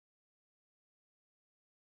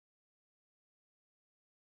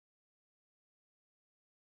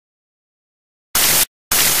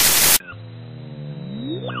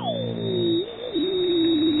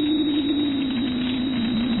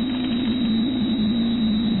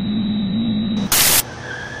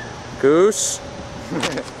Goose.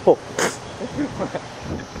 Oh.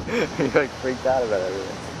 He like freaked out about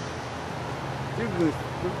everything. Dude, Goose.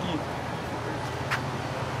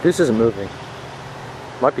 Goose isn't moving.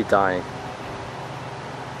 Might be dying.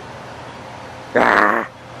 Ah!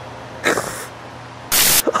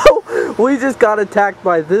 Oh, we just got attacked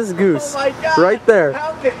by this goose. Oh my God. Right there.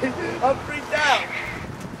 Help me. I'm freaked out.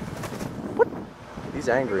 What? He's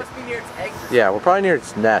angry. Must be near its eggs. Yeah, we're probably near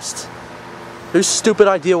its nest. Whose stupid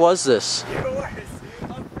idea was this? Yours.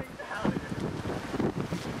 I'm freaked out.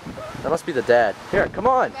 That must be the dad. Here, come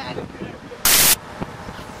on.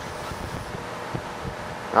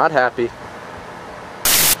 Not happy.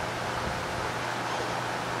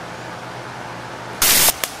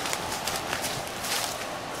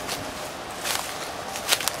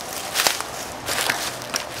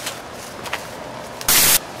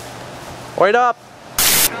 Wait up!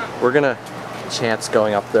 We're gonna chance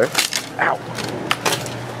going up there. Ow!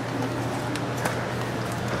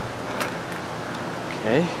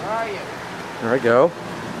 Okay. Where are you? There I go.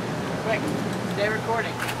 Quick, stay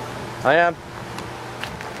recording. I am.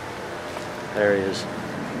 There he is.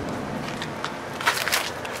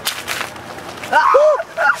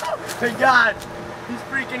 Hey God! He's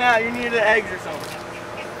freaking out. You needed the eggs or something.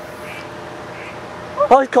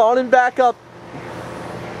 Oh, he's calling him back up.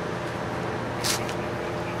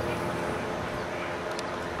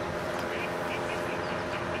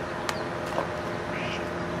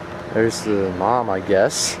 There's the mom, I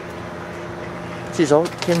guess. She's all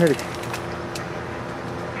came here to.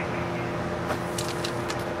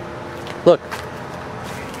 Look.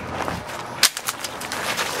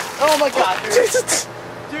 Oh my God, dude!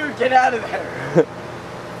 Dude, get out of there! You're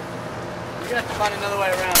gonna have to find another way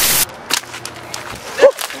around.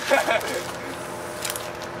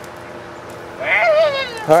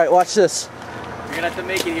 All right, watch this. You're gonna have to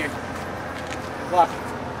make it here. Watch.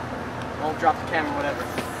 Won't drop the camera, whatever.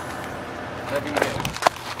 Whatever you do.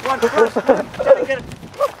 Run, get it.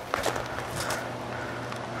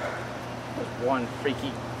 One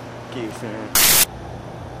freaky goose, man.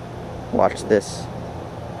 Watch this.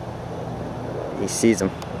 He sees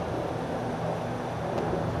him.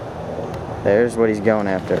 There's what he's going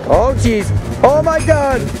after. Oh jeez! Oh my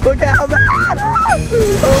God! Look how bad!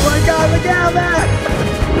 Oh my God! Look how bad!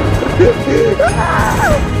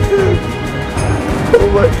 Oh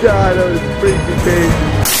my God! That was freaking crazy.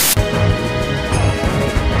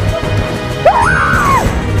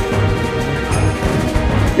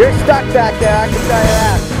 You're stuck back there. I can tell you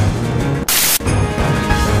that.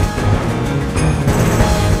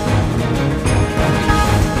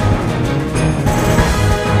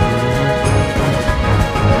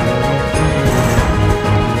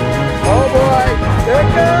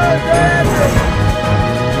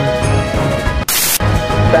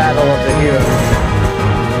 Battle of the heroes.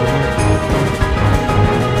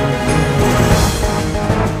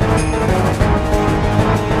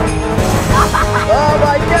 Oh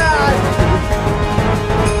my God!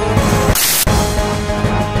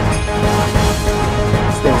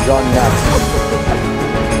 This thing's gone nuts.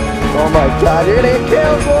 Oh my God, you're gonna get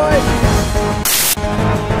killed, boy!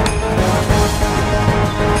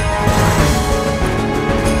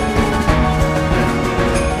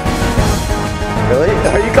 Really?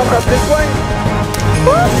 Are you coming up this way?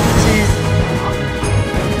 Jeez.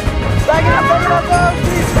 Back it up, oh,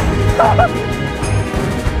 jeez.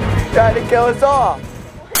 Trying to kill us all.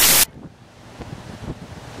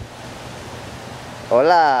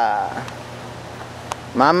 Hola.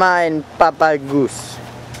 Mama and Papa Goose.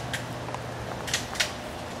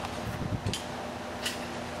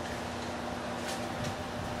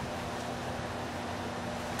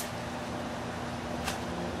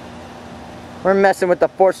 We're messing with the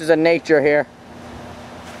forces of nature here.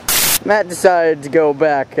 Matt decided to go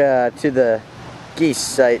back to the geese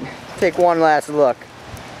site. Take one last look.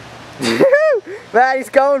 Matt, he's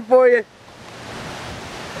coming for you.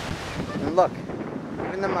 And look,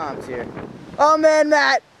 even the mom's here. Oh man,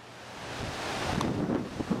 Matt!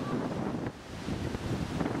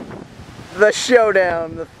 The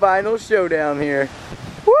showdown, the final showdown here.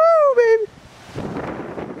 Woo, baby!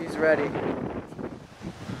 He's ready.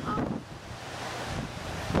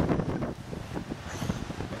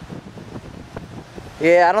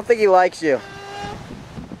 Yeah, I don't think he likes you.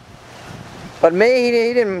 But me, he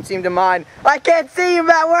didn't seem to mind. I can't see you,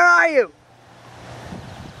 Matt. Where are you?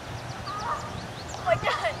 Oh my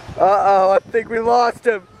God. Uh-oh, I think we lost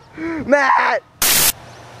him. Matt!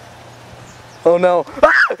 Oh no.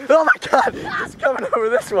 Ah! Oh my god! He's coming over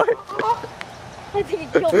this way. I think he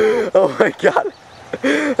killed Matt. Oh my god.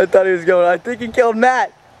 I thought he was going. I think he killed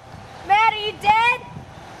Matt. Matt, are you dead?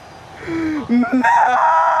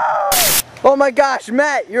 No! Oh my gosh,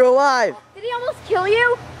 Matt, you're alive. Did he almost kill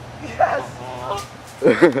you? Yes.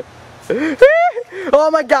 Oh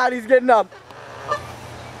my god, he's getting up.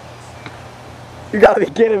 You gotta be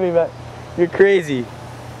kidding me, Matt. You're crazy.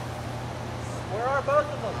 Where are both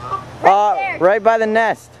of them? Right there. Right by the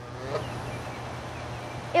nest.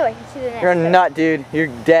 Ew, I can see the next You're a nut, dude. You're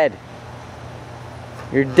dead.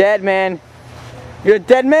 You're dead, man. You're a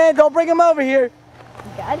dead man. Don't bring him over here.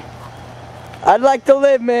 God. I'd like to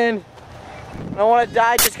live, man. I don't want to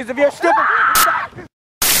die just because of your stupid...